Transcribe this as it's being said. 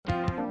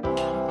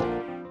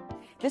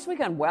This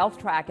week on Wealth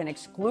Track, an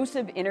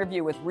exclusive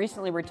interview with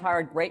recently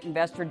retired great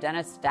investor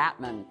Dennis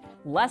Statman.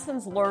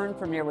 Lessons learned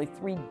from nearly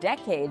 3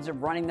 decades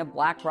of running the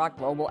BlackRock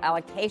Global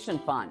Allocation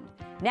Fund.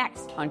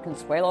 Next on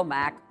Consuelo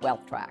Mack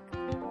Wealth Track.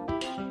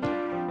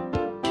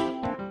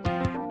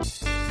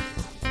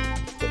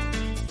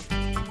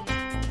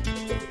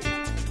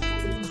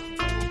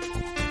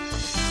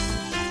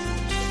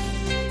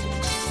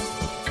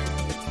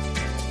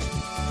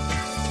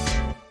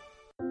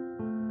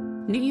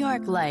 New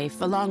York Life,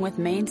 along with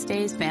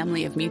Mainstay's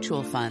family of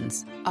mutual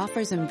funds,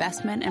 offers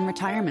investment and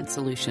retirement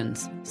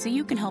solutions so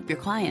you can help your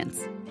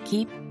clients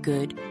keep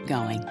good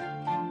going.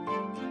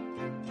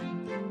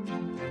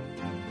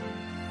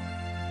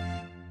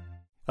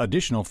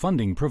 Additional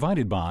funding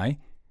provided by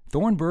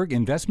Thornburg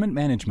Investment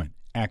Management,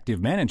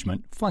 Active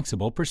Management,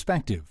 Flexible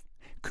Perspective.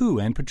 Koo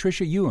and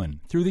Patricia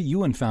Ewan through the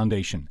Ewan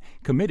Foundation,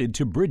 committed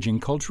to bridging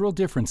cultural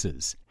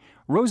differences.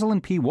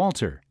 Rosalind P.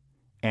 Walter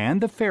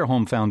and the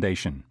Fairholme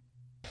Foundation.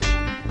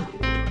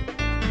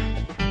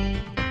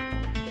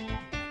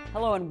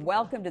 Hello and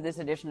welcome to this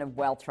edition of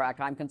Wealth Track.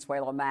 I'm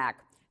Consuelo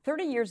Mack.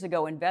 30 years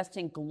ago,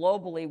 investing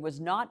globally was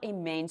not a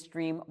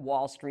mainstream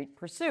Wall Street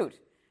pursuit.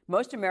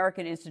 Most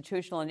American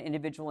institutional and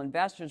individual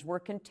investors were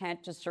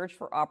content to search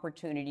for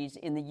opportunities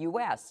in the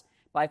U.S.,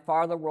 by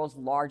far the world's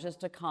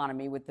largest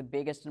economy with the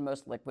biggest and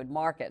most liquid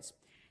markets.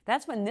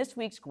 That's when this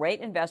week's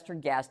great investor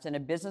guest and a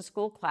business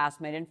school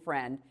classmate and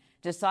friend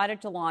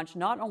decided to launch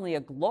not only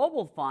a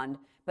global fund,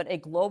 but a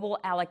global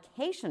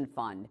allocation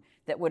fund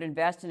that would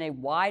invest in a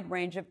wide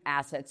range of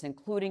assets,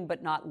 including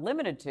but not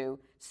limited to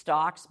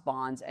stocks,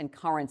 bonds, and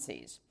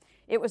currencies.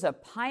 It was a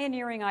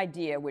pioneering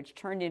idea which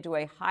turned into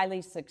a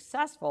highly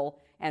successful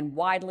and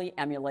widely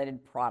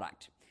emulated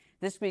product.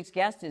 This week's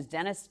guest is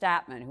Dennis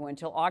Statman, who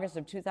until August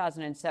of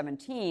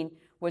 2017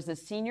 was the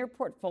senior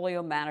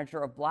portfolio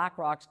manager of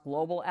BlackRock's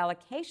Global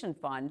Allocation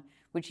Fund,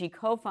 which he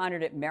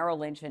co-founded at Merrill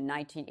Lynch in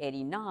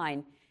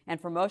 1989, and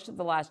for most of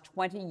the last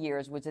 20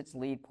 years was its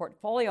lead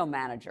portfolio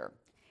manager.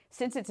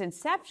 Since its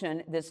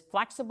inception, this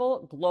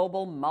flexible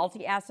global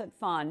multi-asset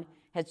fund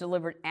has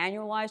delivered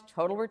annualized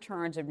total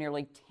returns of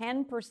nearly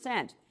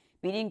 10%,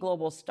 beating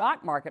global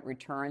stock market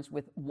returns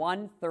with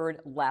 1/3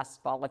 less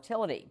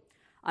volatility.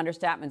 Under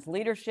Statman's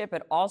leadership,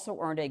 it also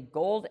earned a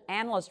gold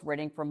analyst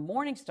rating from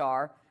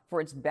Morningstar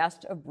for its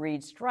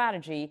best-of-breed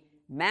strategy,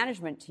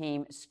 management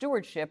team,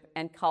 stewardship,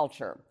 and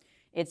culture.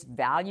 Its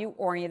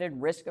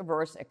value-oriented,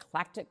 risk-averse,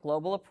 eclectic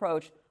global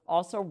approach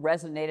also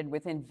resonated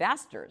with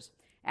investors.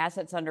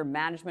 Assets under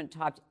management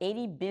topped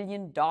 $80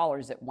 billion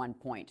at one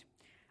point.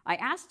 I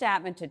asked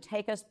Statman to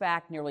take us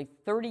back nearly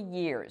 30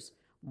 years.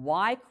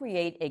 Why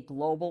create a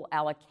global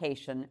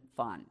allocation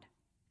fund?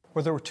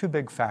 Well, there were 2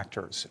 big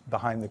factors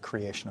behind the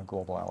creation of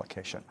global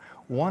allocation.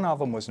 One of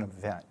them was an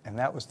event, and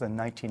that was the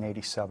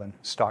 1987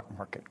 stock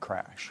market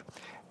crash.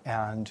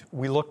 And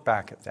we look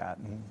back at that,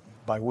 and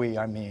by we,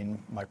 I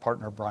mean my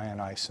partner Brian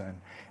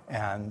Eisen,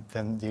 and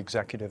then the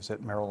executives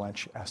at Merrill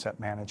Lynch Asset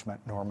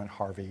Management, Norman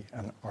Harvey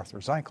and Arthur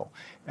Zeichel.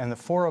 And the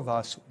 4 of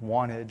us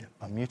wanted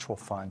a mutual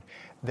fund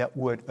that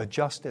would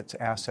adjust its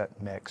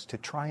asset mix to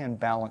try and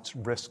balance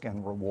risk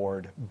and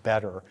reward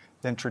better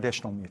than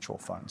traditional mutual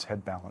funds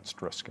had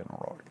balanced risk and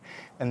reward.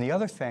 And the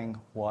other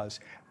thing was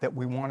that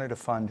we wanted a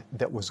fund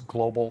that was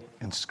global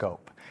in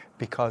scope,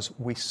 because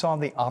we saw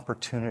the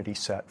opportunity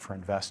set for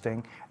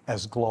investing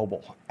as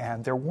global.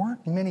 And there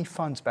weren't many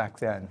funds back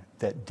then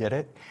that did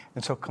it.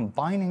 And so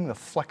combining the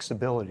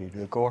flexibility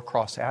to go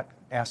across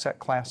asset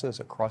classes,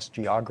 across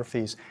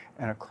geographies,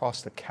 and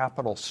across the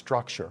capital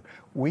structure,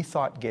 we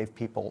thought gave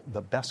people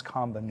the best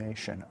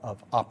combination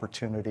of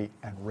opportunity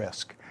and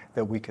risk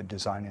that we could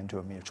design into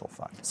a mutual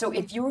fund. So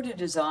if you were to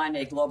design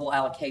a global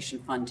allocation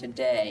fund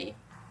today,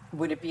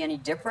 would it be any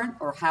different,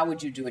 or how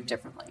would you do it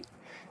differently?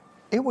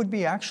 It would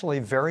be actually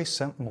very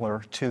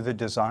similar to the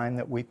design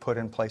that we put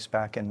in place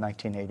back in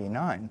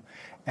 1989.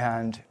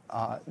 And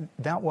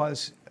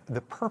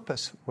the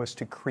purpose was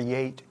to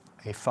create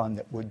a fund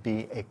that would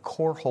be a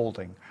core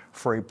holding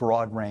for a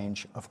broad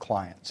range of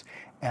clients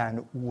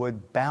and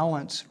would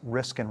balance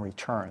risk and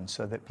return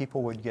so that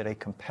people would get a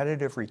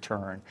competitive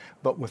return,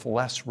 but with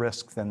less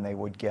risk than they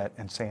would get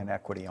in, say, an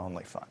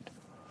equity-only fund.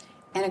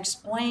 And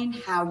explain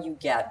how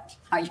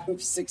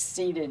you've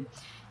succeeded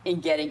in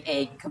getting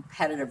a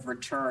competitive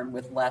return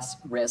with less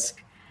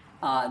risk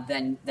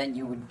than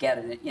you would get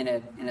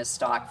in a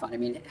stock fund. I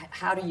mean,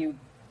 how do you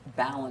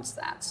balance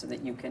that so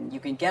that you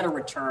can get a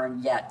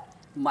return yet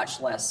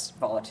much less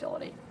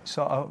volatility?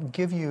 So I'll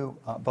give you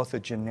both a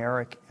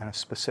generic and a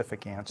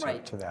specific answer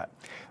to that.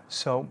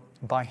 So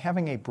by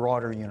having a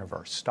broader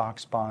universe,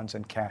 stocks, bonds,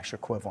 and cash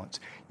equivalents,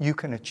 you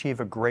can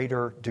achieve a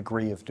greater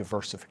degree of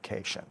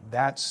diversification.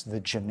 That's the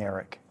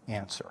generic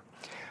answer.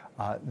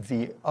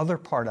 The other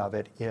part of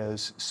it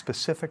is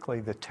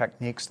specifically the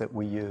techniques that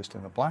we used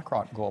in the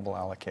BlackRock Global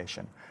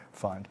Allocation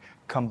Fund,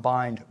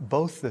 combined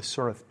both the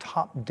sort of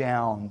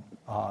top-down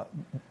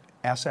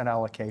asset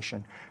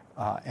allocation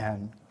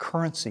and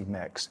currency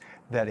mix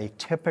that a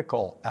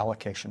typical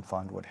allocation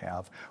fund would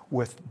have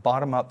with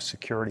bottom-up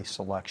security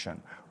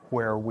selection,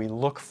 where we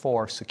look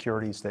for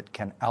securities that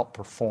can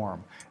outperform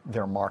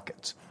their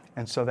markets.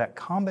 And so that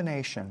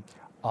combination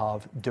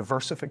of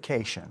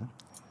diversification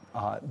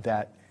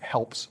that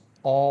helps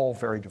all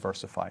very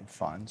diversified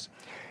funds,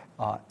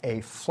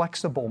 a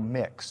flexible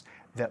mix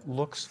that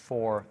looks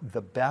for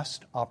the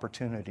best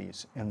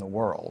opportunities in the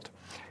world,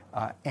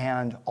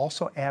 and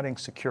also adding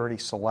security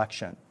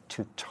selection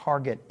to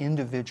target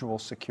individual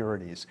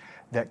securities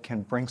that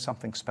can bring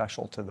something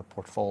special to the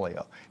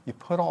portfolio. You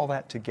put all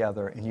that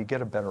together and you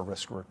get a better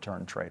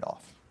risk-return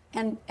trade-off.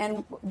 And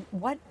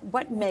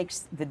what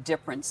makes the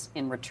difference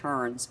in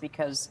returns?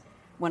 Because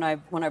when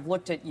I've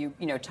looked at you,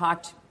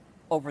 talked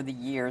over the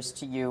years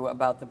to you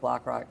about the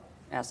BlackRock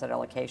Asset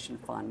Allocation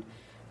Fund,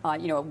 at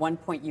one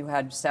point you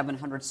had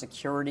 700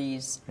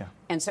 securities,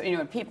 and so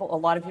a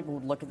lot of people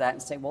would look at that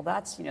and say, well,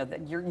 that's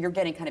that you're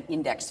getting kind of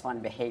index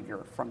fund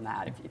behavior from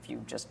that if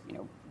you just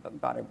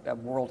bought a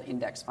world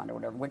index fund or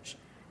whatever, which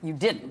you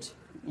didn't.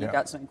 You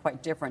got something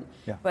quite different.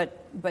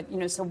 But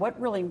so what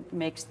really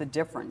makes the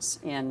difference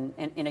in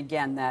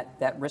again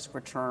that risk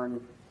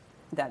return,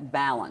 that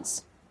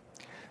balance?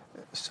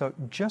 So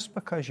just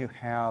because you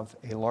have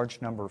a large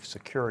number of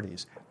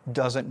securities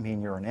doesn't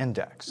mean you're an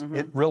index.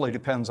 It really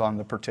depends on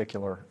the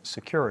particular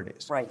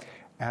securities. Right.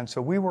 And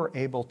so we were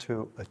able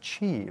to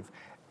achieve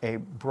a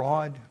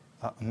broad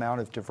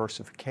amount of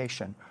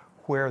diversification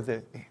where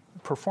the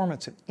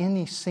performance of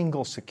any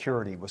single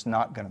security was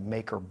not going to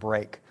make or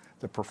break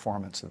the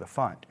performance of the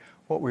fund.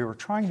 What we were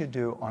trying to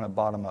do on a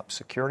bottom-up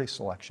security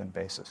selection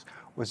basis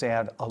was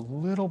add a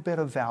little bit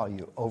of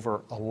value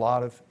over a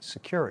lot of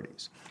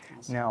securities.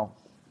 Now,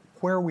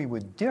 where we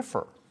would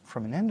differ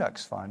from an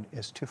index fund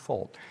is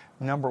twofold.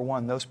 Number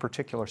one, those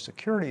particular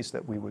securities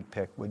that we would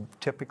pick would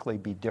typically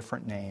be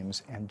different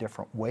names and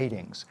different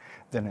weightings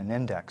than an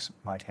index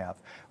might have.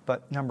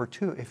 But number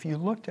two, if you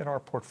looked at our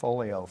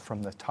portfolio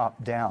from the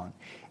top down,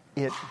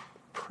 it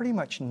pretty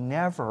much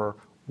never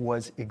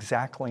was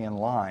exactly in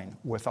line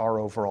with our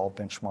overall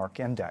benchmark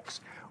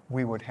index.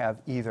 We would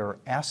have either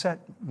asset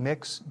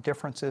mix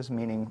differences,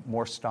 meaning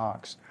more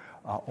stocks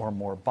or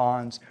more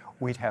bonds.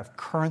 We'd have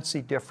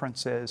currency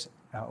differences,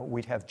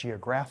 we'd have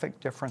geographic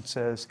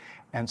differences,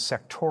 and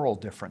sectoral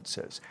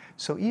differences.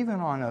 So even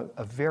on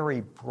a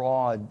very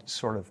broad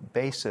sort of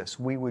basis,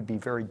 we would be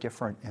very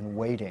different in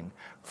weighting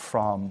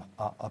from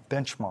a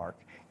benchmark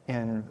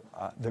in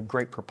the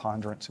great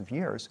preponderance of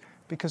years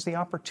because the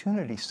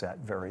opportunity set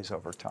varies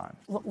over time.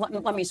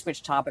 Let me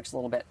switch topics a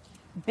little bit.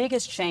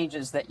 Biggest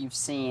changes that you've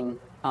seen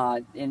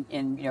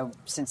in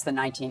since the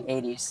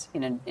 1980s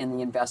in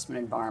the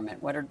investment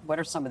environment? What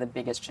are some of the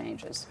biggest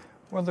changes?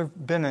 Well, there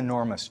have been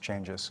enormous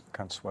changes,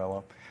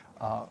 Consuelo.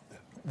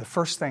 The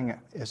first thing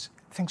is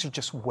things are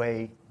just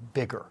way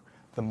bigger.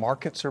 The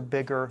markets are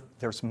bigger.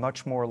 There's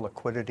much more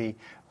liquidity.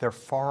 There are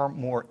far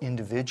more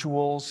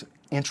individuals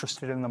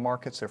interested in the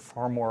markets. There are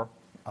far more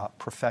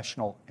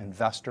professional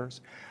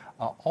investors.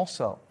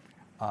 Also,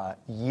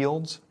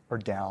 yields are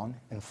down,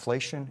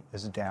 inflation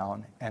is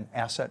down, and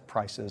asset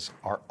prices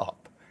are up.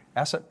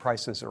 Asset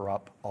prices are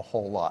up a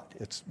whole lot.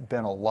 It's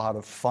been a lot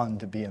of fun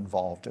to be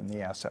involved in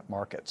the asset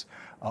markets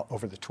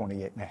over the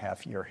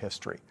 28-and-a-half-year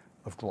history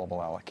of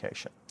global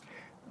allocation.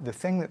 The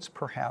thing that's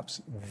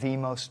perhaps the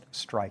most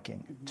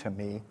striking to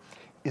me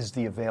is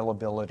the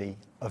availability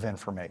of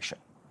information.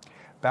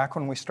 Back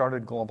when we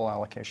started Global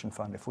Allocation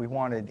Fund, if we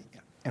wanted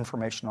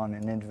information on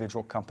an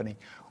individual company,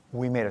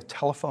 we made a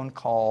telephone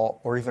call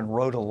or even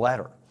wrote a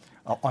letter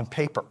on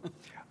paper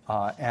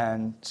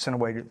and sent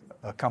away to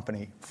a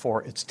company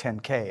for its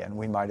 10K, and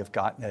we might have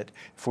gotten it,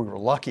 if we were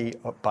lucky,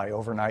 by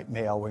overnight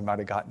mail. We might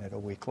have gotten it a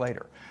week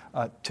later.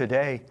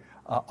 Today,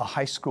 a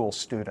high school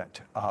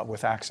student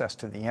with access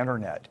to the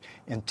internet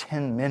in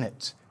 10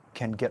 minutes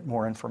can get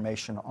more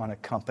information on a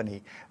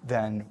company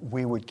than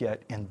we would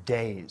get in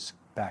days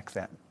back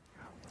then.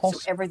 Also,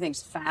 so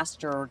everything's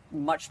faster,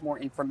 much more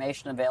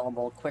information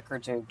available, quicker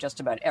to just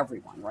about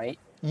everyone, right?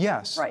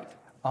 Yes. Right.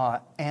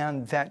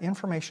 And that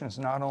information is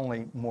not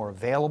only more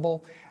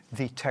available,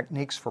 the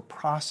techniques for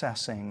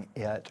processing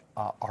it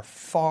are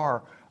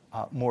far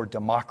more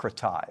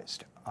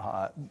democratized.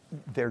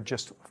 They're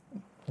just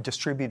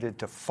distributed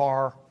to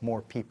far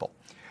more people.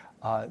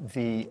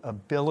 The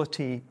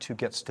ability to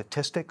get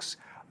statistics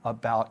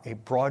about a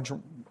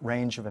broad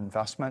range of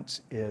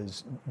investments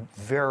is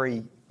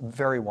very,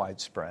 very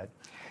widespread.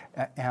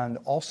 And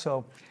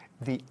also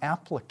the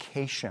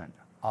application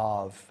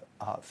of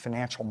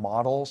financial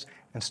models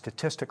and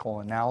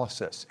statistical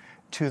analysis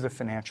to the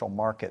financial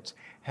markets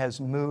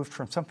has moved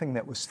from something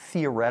that was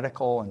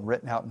theoretical and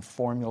written out in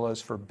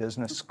formulas for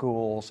business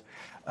schools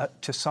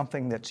to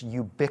something that's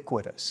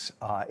ubiquitous.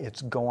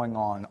 It's going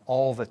on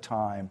all the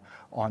time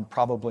on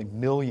probably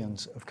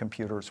millions of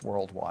computers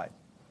worldwide.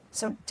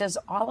 So does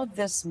all of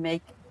this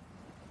make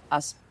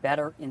us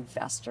better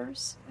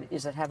investors?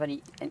 Does it have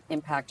any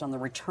impact on the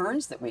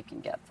returns that we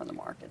can get from the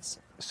markets?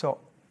 So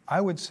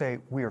I would say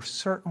we are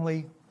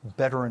certainly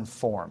better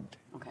informed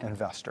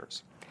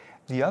investors.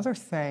 The other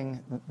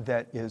thing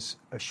that is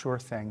a sure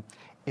thing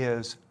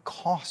is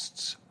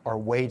costs are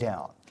way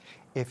down.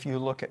 if you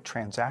look at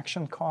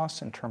transaction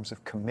costs in terms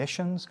of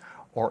commissions,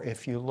 or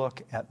if you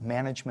look at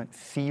management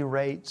fee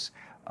rates,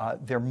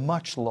 they're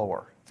much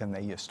lower than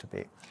they used to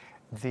be.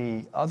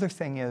 The other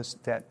thing is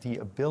that the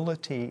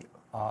ability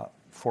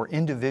for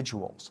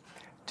individuals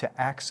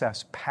to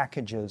access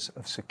packages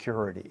of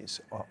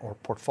securities or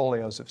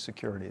portfolios of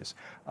securities,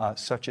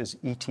 such as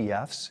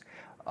ETFs,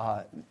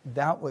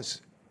 that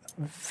was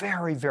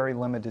very, very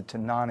limited to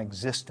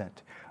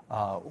non-existent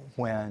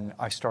when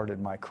I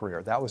started my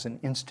career. That was an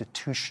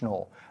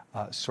institutional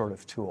sort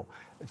of tool.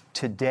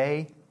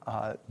 Today,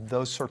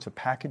 those sorts of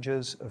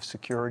packages of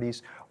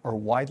securities are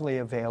widely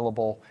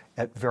available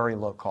at very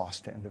low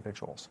cost to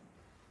individuals.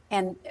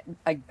 And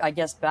I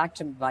guess back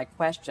to my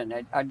question,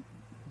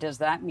 does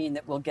that mean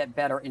that we'll get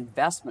better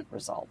investment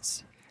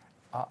results?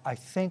 I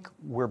think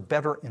we're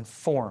better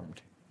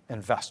informed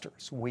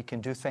investors. We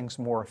can do things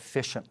more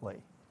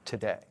efficiently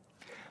today.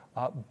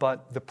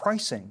 But the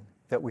pricing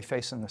that we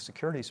face in the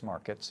securities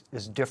markets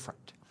is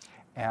different.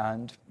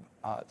 And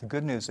the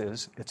good news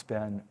is it's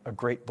been a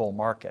great bull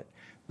market.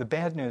 The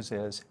bad news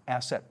is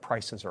asset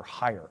prices are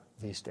higher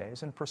these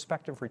days and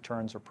prospective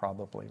returns are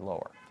probably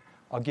lower.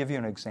 I'll give you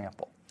an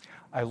example.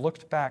 I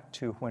looked back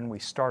to when we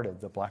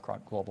started the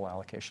BlackRock Global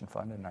Allocation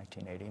Fund in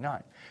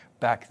 1989.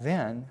 Back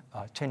then,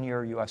 a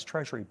 10-year U.S.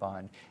 Treasury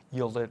bond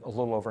yielded a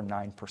little over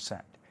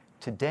 9%.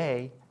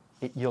 Today,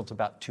 it yields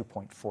about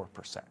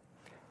 2.4%.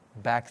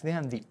 Back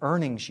then, the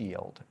earnings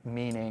yield,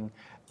 meaning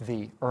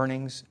the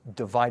earnings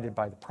divided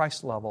by the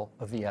price level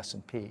of the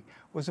S&P,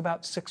 was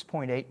about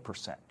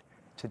 6.8%.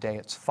 Today,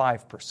 it's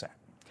 5%.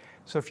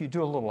 So if you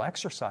do a little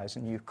exercise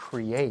and you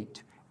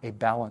create a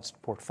balanced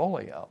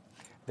portfolio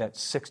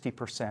that's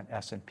 60%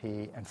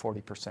 S&P and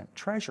 40%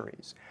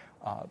 Treasuries,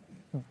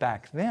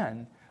 back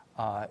then,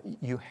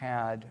 you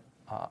had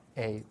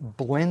a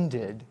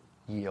blended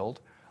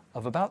yield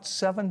of about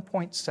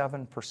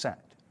 7.7%.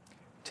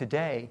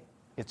 Today,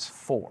 it's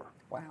 4.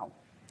 Wow.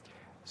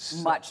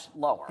 So much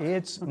lower.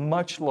 It's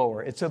much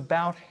lower. It's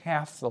about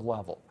half the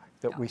level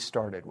that we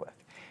started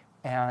with.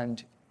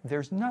 And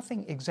there's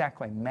nothing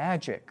exactly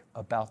magic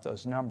about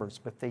those numbers,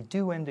 but they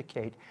do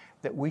indicate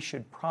that we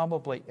should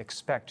probably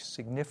expect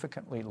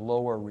significantly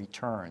lower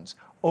returns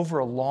over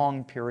a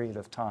long period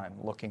of time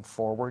looking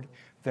forward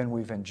than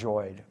we've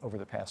enjoyed over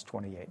the past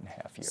 28 and a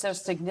half years. So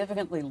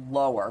significantly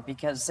lower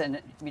because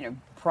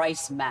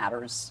price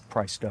matters.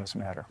 Price does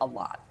matter. A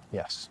lot.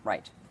 Yes.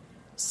 Right.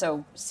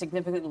 So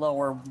significantly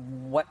lower,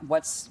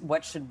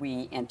 what should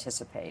we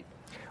anticipate?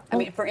 I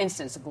mean, for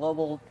instance, a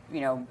global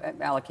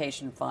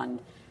allocation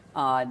fund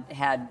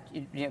had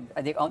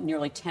I think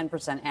nearly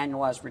 10%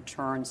 annualized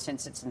return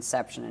since its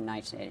inception in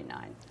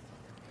 1989.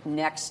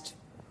 Next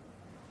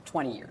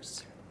 20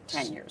 years,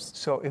 10 years.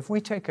 So if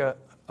we take a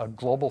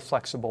global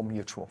flexible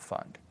mutual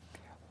fund,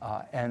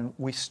 and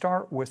we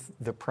start with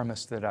the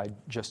premise that I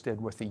just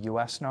did with the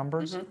U.S.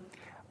 numbers,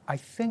 I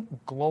think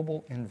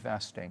global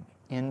investing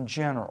in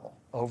general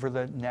over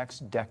the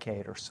next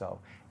decade or so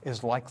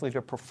is likely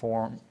to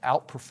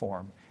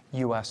outperform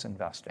U.S.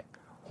 investing.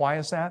 Why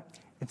is that?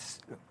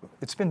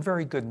 It's been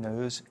very good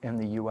news in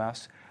the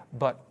U.S.,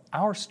 but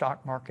our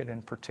stock market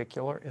in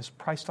particular is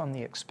priced on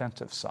the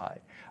expensive side,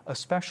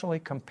 especially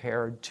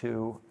compared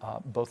to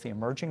both the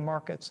emerging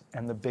markets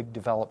and the big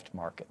developed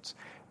markets.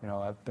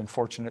 I've been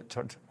fortunate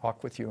to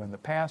talk with you in the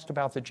past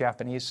about the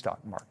Japanese stock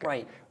market,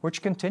 right,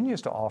 which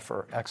continues to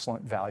offer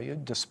excellent value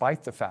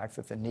despite the fact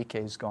that the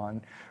Nikkei's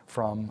gone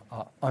from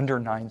under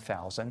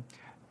 9,000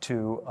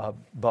 to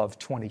above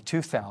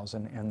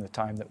 22,000 in the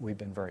time that we've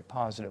been very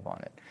positive on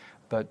it.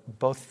 But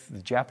both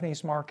the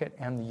Japanese market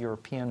and the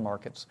European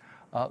markets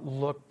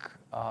look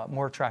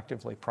more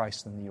attractively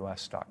priced than the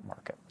U.S. stock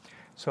market.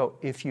 So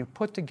if you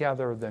put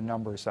together the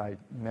numbers I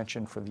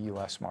mentioned for the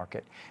U.S.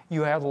 market,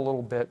 you add a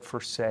little bit for,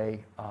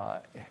 say,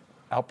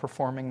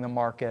 outperforming the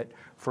market,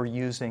 for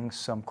using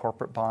some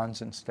corporate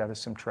bonds instead of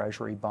some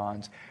treasury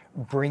bonds,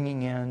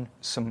 bringing in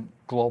some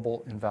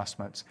global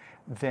investments,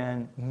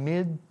 then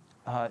mid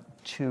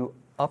to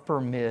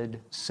upper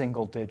mid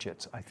single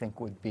digits, I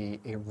think, would be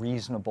a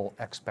reasonable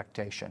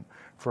expectation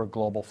for a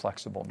global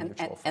flexible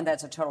mutual fund. And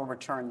that's a total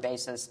return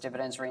basis,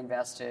 dividends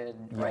reinvested,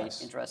 right?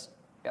 Yes. Interest,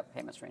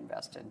 payments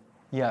reinvested.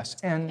 Yes,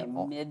 and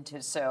mid to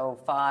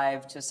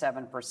 5 to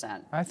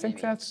 7%. I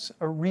think that's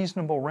a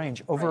reasonable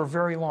range over a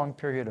very long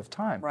period of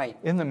time. Right.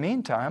 In the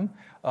meantime,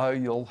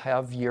 you'll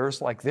have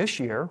years like this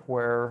year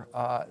where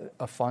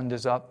a fund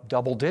is up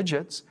double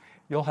digits.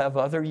 You'll have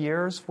other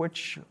years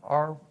which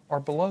are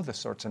below the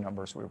sorts of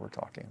numbers we were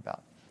talking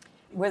about.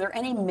 Were there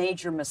any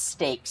major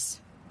mistakes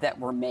that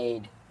were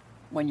made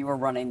when you were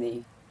running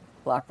the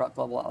BlackRock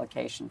Global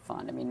Allocation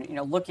Fund? I mean,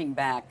 looking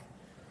back,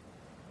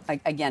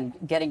 again,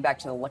 getting back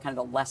to the kind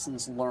of the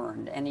lessons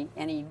learned,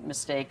 any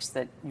mistakes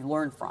that you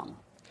learned from?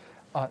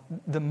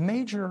 The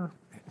major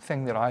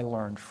thing that I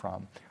learned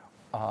from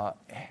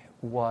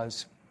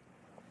was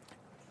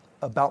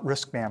about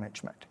risk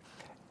management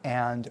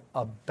and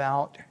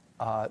about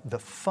the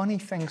funny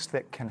things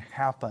that can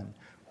happen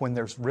when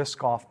there's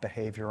risk-off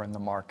behavior in the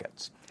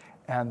markets.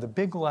 And the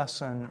big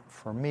lesson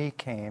for me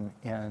came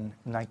in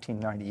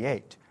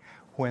 1998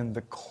 when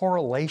the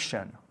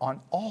correlation on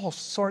all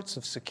sorts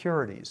of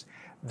securities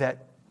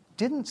that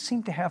didn't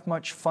seem to have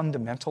much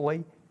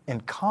fundamentally in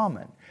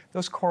common,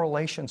 those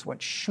correlations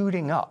went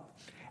shooting up.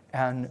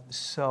 And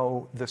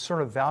so the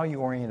sort of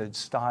value-oriented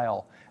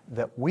style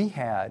that we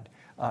had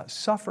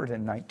suffered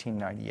in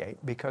 1998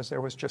 because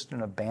there was just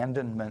an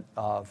abandonment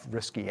of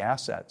risky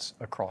assets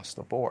across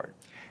the board.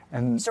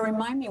 And so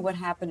remind me what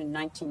happened in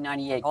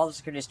 1998. All the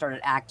securities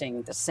started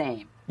acting the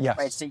same. Yes.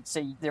 Right?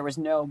 So there was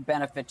no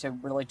benefit to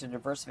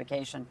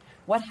diversification.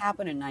 What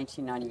happened in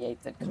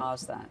 1998 that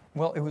caused that?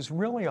 Well, it was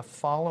really a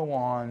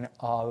follow-on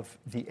of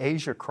the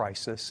Asia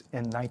crisis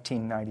in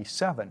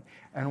 1997.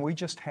 And we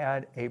just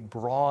had a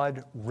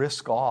broad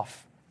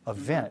risk-off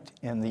event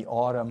in the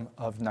autumn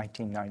of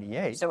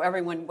 1998. So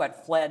everyone,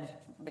 fled,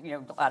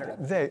 I don't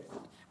know,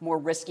 more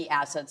risky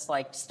assets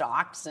like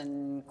stocks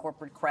and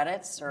corporate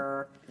credits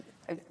or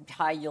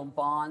high yield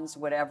bonds,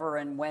 whatever,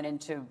 and went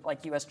into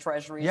like U.S.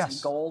 Treasuries Yes.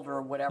 and gold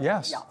or whatever.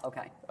 Yes. Yeah.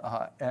 Okay.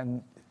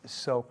 And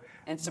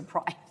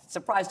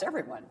surprised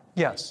everyone.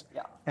 yes.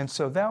 Yeah. And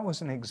so that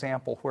was an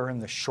example where in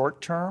the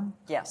short term,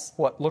 Yes.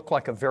 what looked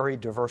like a very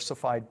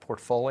diversified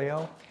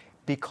portfolio,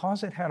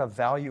 because it had a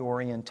value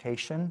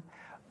orientation,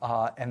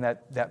 and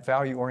that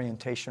value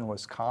orientation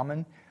was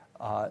common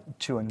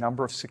to a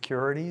number of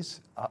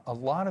securities, a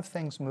lot of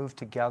things moved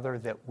together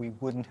that we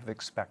wouldn't have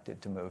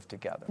expected to move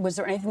together. Was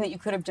there anything that you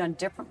could have done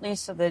differently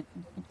so that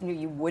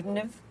you wouldn't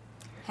have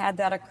had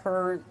that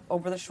occur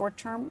over the short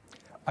term?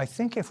 I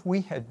think if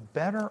we had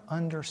better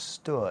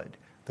understood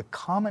the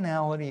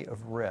commonality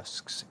of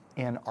risks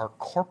in our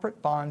corporate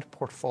bond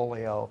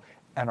portfolio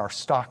and our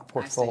stock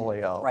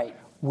portfolio, Right.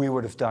 we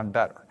would have done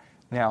better.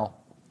 Now,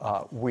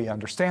 we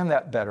understand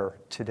that better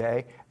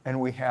today,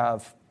 and we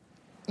have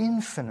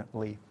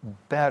infinitely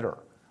better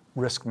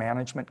risk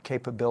management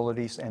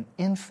capabilities and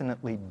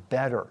infinitely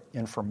better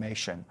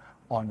information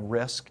on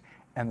risk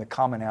and the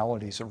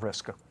commonalities of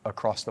risk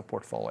across the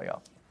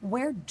portfolio.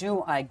 Where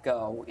do I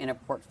go in a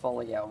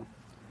portfolio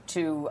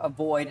to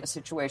avoid a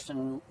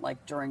situation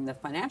like during the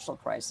financial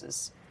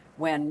crisis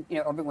when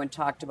everyone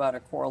talked about a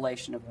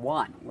correlation of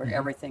 1, where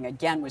everything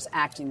again was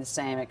acting the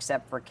same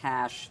except for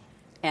cash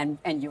and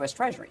U.S.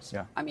 Treasuries?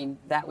 Yeah. I mean,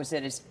 that was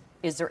it.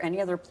 Is there any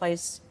other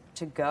place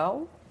to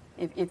go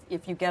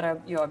if you get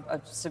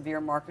a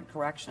severe market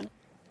correction?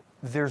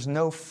 There's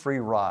no free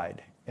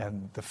ride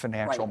in the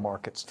financial Right.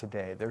 markets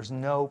today. There's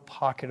no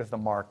pocket of the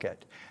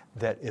market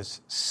that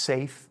is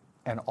safe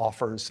and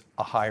offers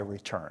a high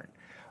return.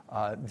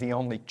 The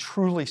only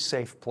truly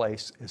safe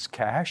place is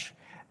cash,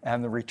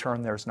 and the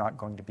return there is not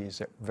going to be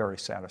very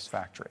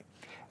satisfactory.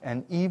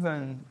 And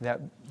even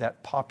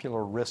that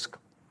popular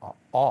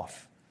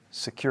risk-off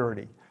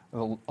security,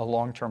 a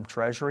long-term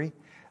treasury,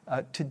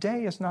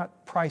 today is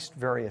not priced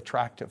very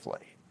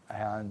attractively.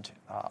 And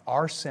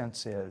our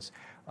sense is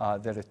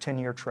that a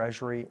 10-year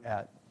treasury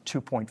at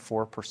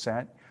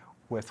 2.4%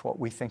 with what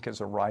we think is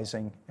a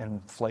rising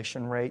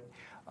inflation rate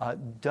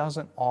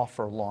doesn't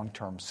offer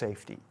long-term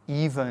safety,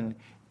 even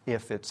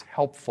if it's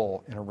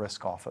helpful in a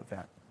risk-off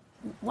event.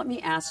 Let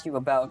me ask you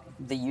about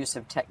the use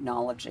of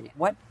technology.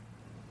 What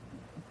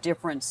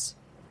difference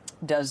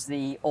does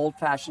the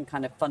old-fashioned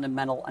kind of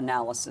fundamental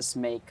analysis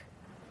make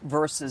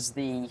versus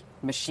the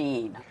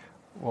machine?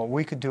 Well,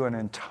 we could do an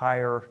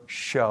entire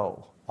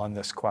show on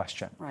this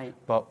question. Right.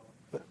 But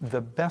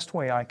the best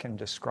way I can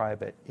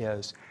describe it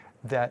is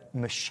that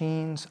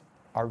machines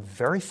are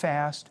very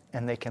fast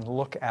and they can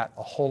look at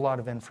a whole lot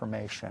of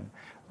information,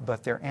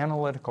 but their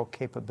analytical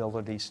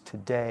capabilities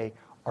today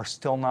are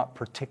still not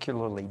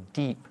particularly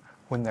deep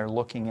when they're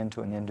looking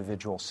into an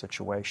individual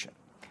situation.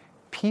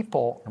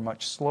 People are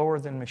much slower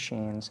than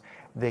machines.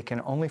 They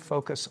can only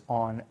focus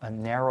on a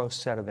narrow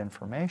set of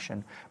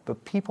information,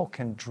 but people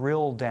can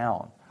drill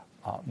down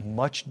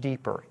much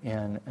deeper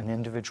in an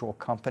individual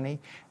company,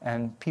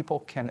 and people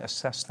can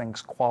assess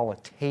things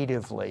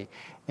qualitatively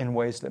in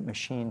ways that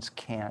machines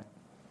can't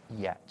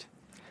yet.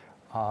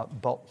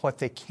 But what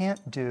they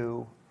can't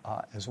do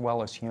as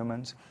well as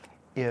humans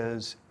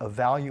is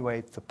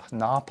evaluate the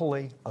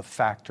panoply of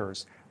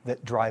factors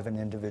that drive an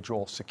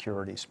individual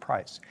security's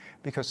price,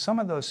 because some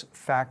of those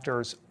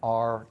factors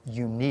are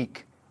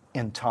unique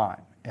in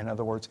time. In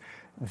other words,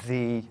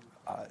 the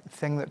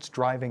thing that's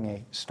driving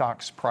a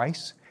stock's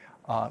price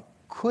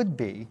could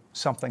be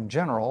something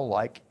general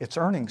like its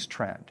earnings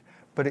trend,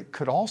 but it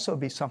could also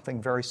be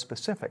something very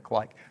specific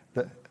like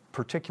the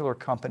particular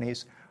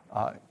company's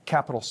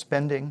capital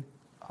spending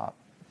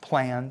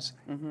plans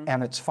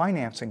and its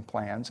financing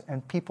plans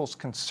and people's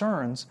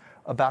concerns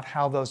about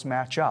how those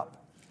match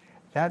up.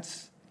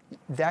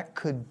 That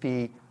could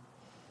be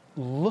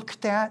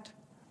looked at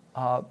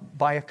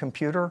by a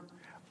computer,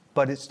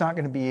 but it's not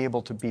going to be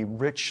able to be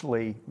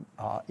richly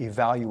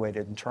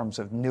evaluated in terms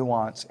of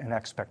nuance and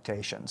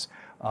expectations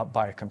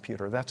by a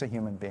computer. That's a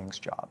human being's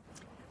job.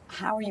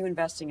 How are you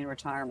investing in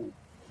retirement?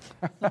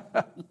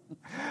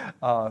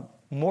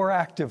 More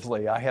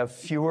actively. I have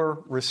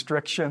fewer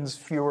restrictions,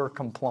 fewer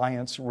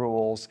compliance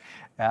rules,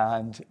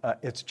 and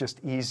it's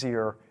just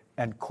easier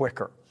and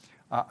quicker.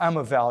 I'm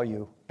a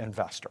value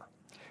investor.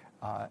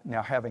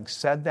 Now, having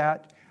said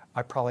that,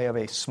 I probably have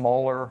a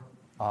smaller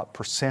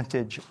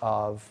percentage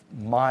of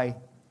my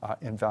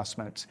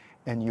investments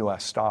in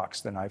U.S.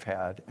 stocks than I've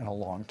had in a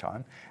long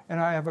time. And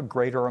I have a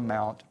greater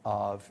amount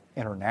of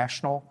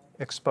international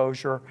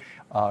exposure,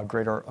 a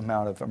greater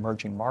amount of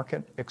emerging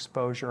market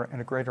exposure,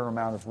 and a greater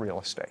amount of real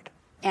estate.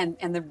 And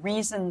the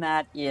reason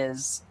that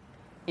is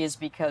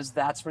because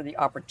that's where the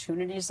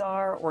opportunities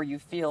are, or you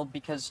feel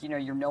because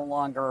you're no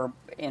longer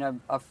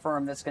in a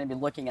firm that's going to be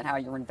looking at how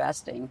you're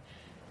investing,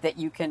 that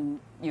you can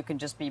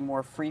just be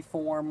more free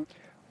form?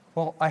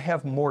 Well, I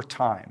have more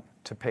time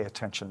to pay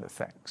attention to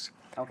things.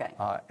 Okay.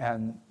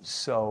 And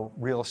so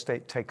real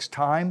estate takes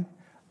time.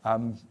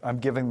 I'm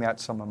giving that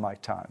some of my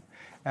time.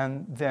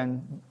 And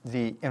then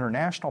the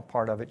international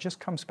part of it just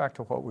comes back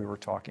to what we were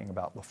talking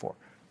about before.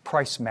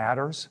 Price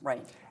matters.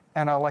 Right.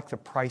 And I like the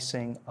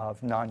pricing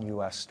of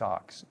non-U.S.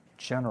 stocks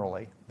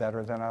generally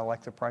better than I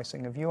like the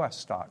pricing of U.S.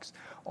 stocks.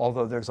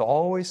 Although there's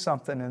always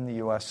something in the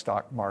U.S.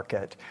 stock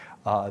market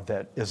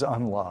that is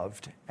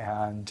unloved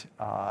and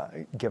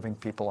giving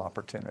people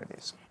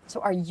opportunities. So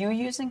are you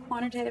using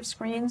quantitative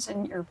screens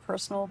in your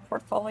personal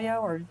portfolio,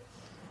 or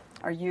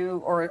are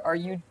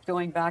you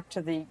going back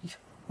to the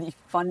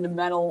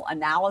fundamental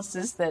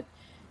analysis that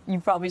you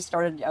probably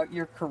started out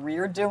your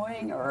career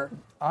doing? Or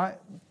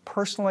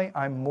personally,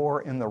 I'm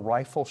more in the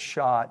rifle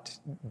shot,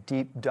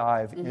 deep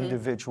dive,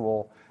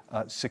 individual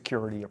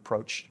security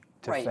approach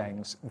to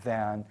things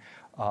than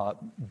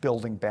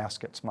building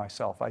baskets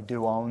myself. I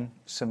do own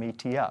some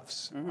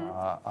ETFs.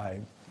 I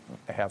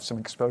have some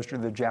exposure to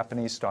the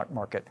Japanese stock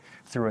market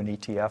through an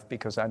ETF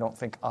because I don't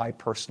think I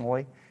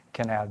personally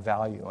can add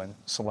value in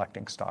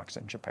selecting stocks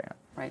in Japan.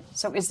 Right.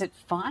 So is it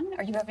fun?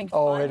 Are you having fun?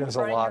 Oh, it is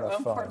a running lot your of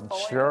own fun.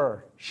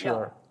 portfolio?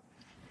 Sure.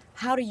 Yeah.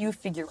 How do you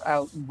figure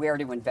out where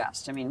to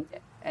invest? I mean,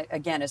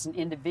 again, as an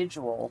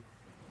individual,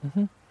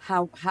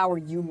 how are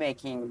you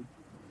making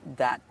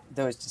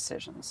those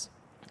decisions?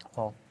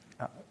 Well,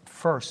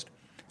 first,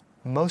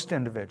 most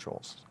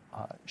individuals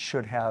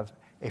should have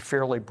a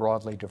fairly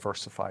broadly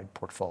diversified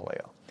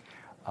portfolio.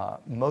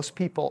 Most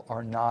people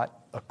are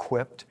not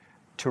equipped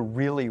to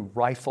really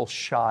rifle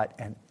shot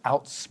and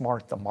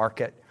outsmart the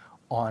market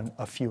on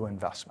a few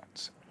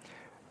investments.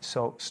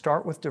 So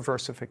start with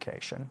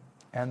diversification,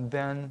 and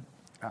then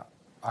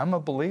I'm a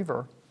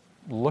believer,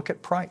 look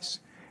at price.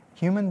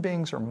 Human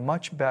beings are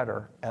much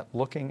better at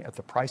looking at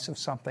the price of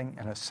something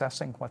and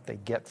assessing what they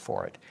get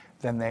for it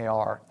than they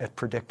are at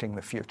predicting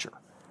the future.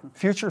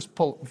 Future's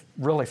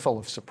really full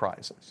of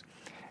surprises.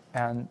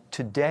 And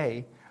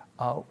today,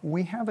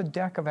 we have a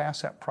deck of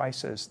asset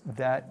prices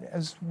that,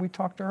 as we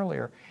talked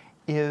earlier,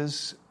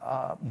 is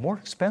more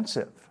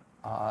expensive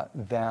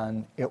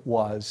than it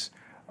was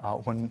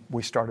when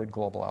we started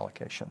Global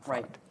Allocation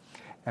Fund. Right.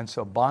 And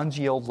so bonds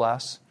yield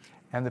less,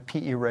 and the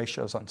PE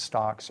ratios on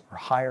stocks are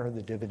higher,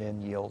 the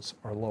dividend yields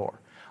are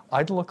lower.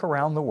 I'd look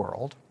around the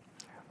world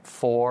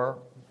for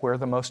where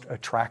the most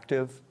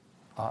attractive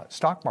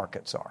stock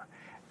markets are,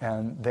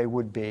 and they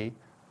would be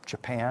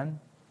Japan,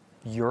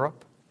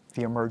 Europe,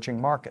 the emerging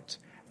markets.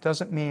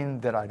 Doesn't mean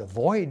that I'd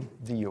avoid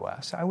the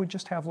U.S. I would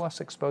just have less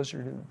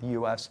exposure to the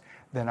U.S.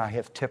 than I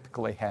have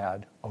typically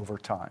had over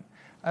time.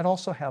 I'd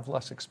also have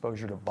less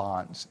exposure to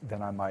bonds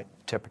than I might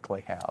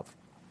typically have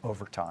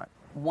over time.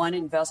 One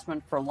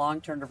investment for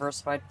long-term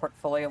diversified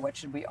portfolio, what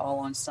should we all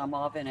own some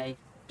of in a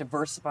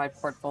diversified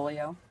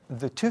portfolio?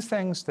 The two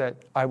things that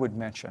I would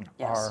mention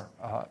are,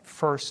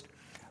 first,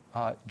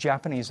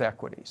 Japanese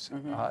equities.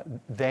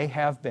 They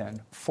have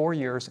been 4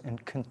 years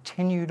and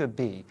continue to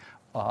be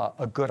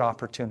a good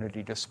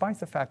opportunity, despite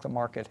the fact the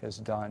market has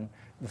done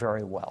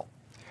very well.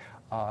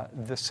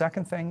 The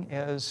second thing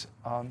is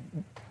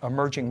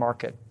emerging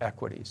market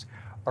equities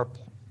are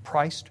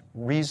priced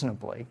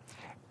reasonably,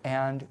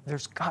 and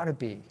there's got to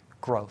be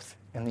growth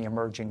in the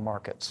emerging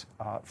markets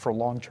for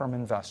long-term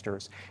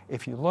investors.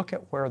 If you look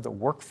at where the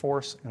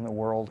workforce in the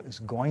world is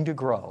going to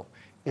grow,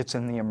 it's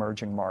in the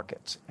emerging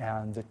markets.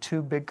 And the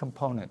two big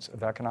components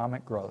of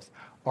economic growth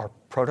are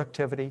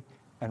productivity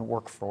and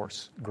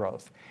workforce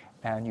growth.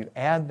 And you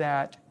add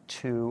that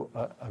to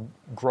a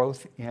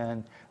growth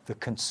in the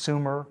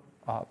consumer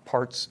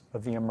parts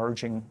of the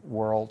emerging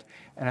world,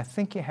 and I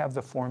think you have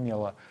the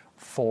formula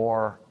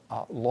for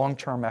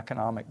long-term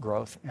economic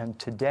growth. And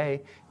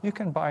today, you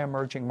can buy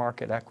emerging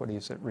market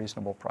equities at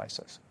reasonable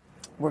prices.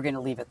 We're going to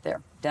leave it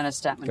there.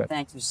 Dennis Statman, Good.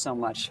 Thank you so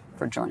much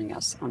for joining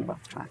us on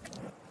Wealth Track.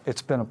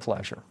 It's been a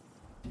pleasure.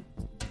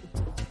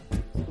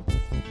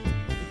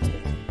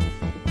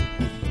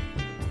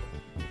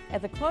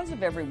 At the close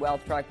of every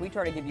Wealth Track, we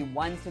try to give you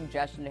one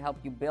suggestion to help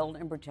you build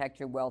and protect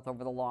your wealth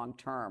over the long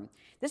term.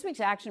 This week's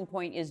action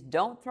point is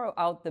don't throw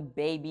out the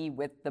baby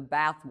with the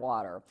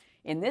bathwater.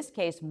 In this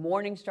case,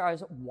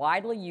 Morningstar's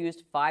widely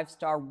used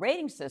 5-star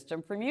rating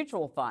system for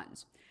mutual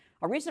funds.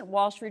 A recent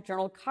Wall Street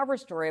Journal cover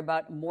story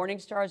about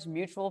Morningstar's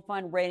mutual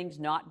fund ratings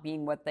not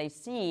being what they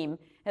seem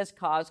has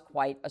caused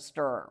quite a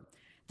stir.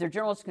 The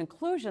journal's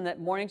conclusion that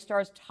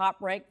Morningstar's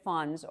top-ranked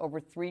funds over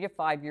 3 to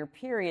 5 year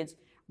periods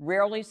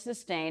rarely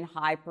sustain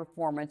high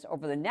performance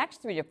over the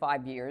next 3 to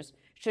 5 years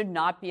should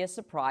not be a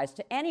surprise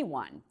to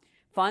anyone.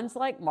 Funds,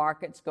 like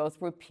markets, go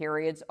through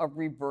periods of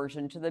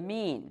reversion to the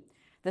mean.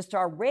 The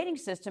star rating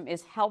system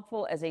is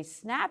helpful as a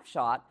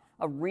snapshot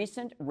of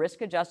recent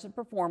risk-adjusted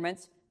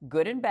performance,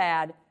 good and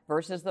bad,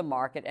 versus the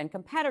market and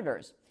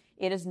competitors.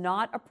 It is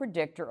not a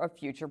predictor of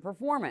future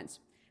performance,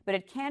 but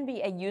it can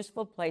be a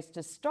useful place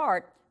to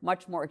start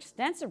much more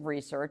extensive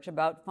research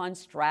about fund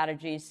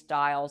strategies,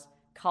 styles,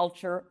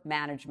 culture,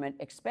 management,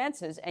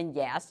 expenses, and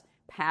yes,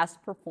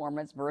 past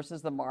performance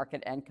versus the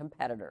market and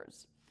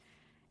competitors.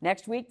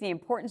 Next week, the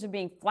importance of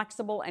being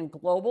flexible and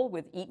global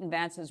with Eaton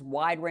Vance's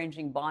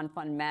wide-ranging bond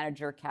fund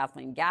manager,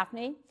 Kathleen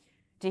Gaffney.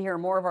 To hear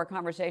more of our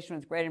conversation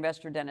with great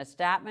investor Dennis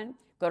Statman,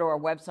 go to our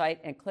website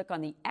and click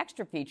on the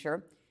extra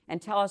feature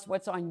and tell us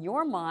what's on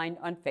your mind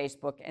on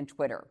Facebook and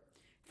Twitter.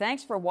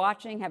 Thanks for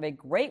watching. Have a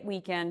great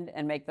weekend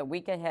and make the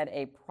week ahead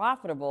a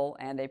profitable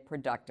and a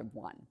productive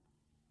one.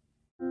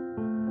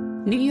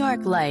 New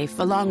York Life,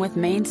 along with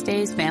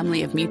Mainstay's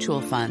family of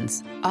mutual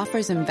funds,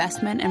 offers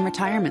investment and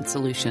retirement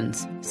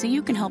solutions so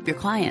you can help your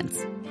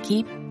clients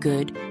keep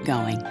good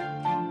going.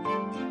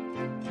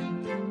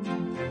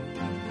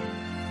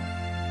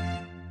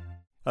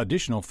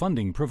 Additional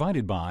funding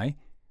provided by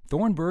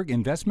Thornburg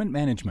Investment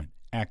Management,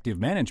 Active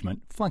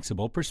Management,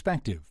 Flexible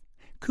Perspective.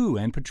 Koo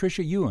and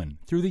Patricia Ewan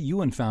through the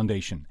Ewan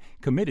Foundation,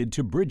 committed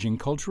to bridging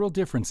cultural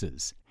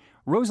differences.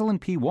 Rosalind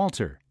P.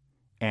 Walter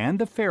and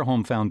the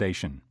Fairholme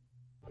Foundation.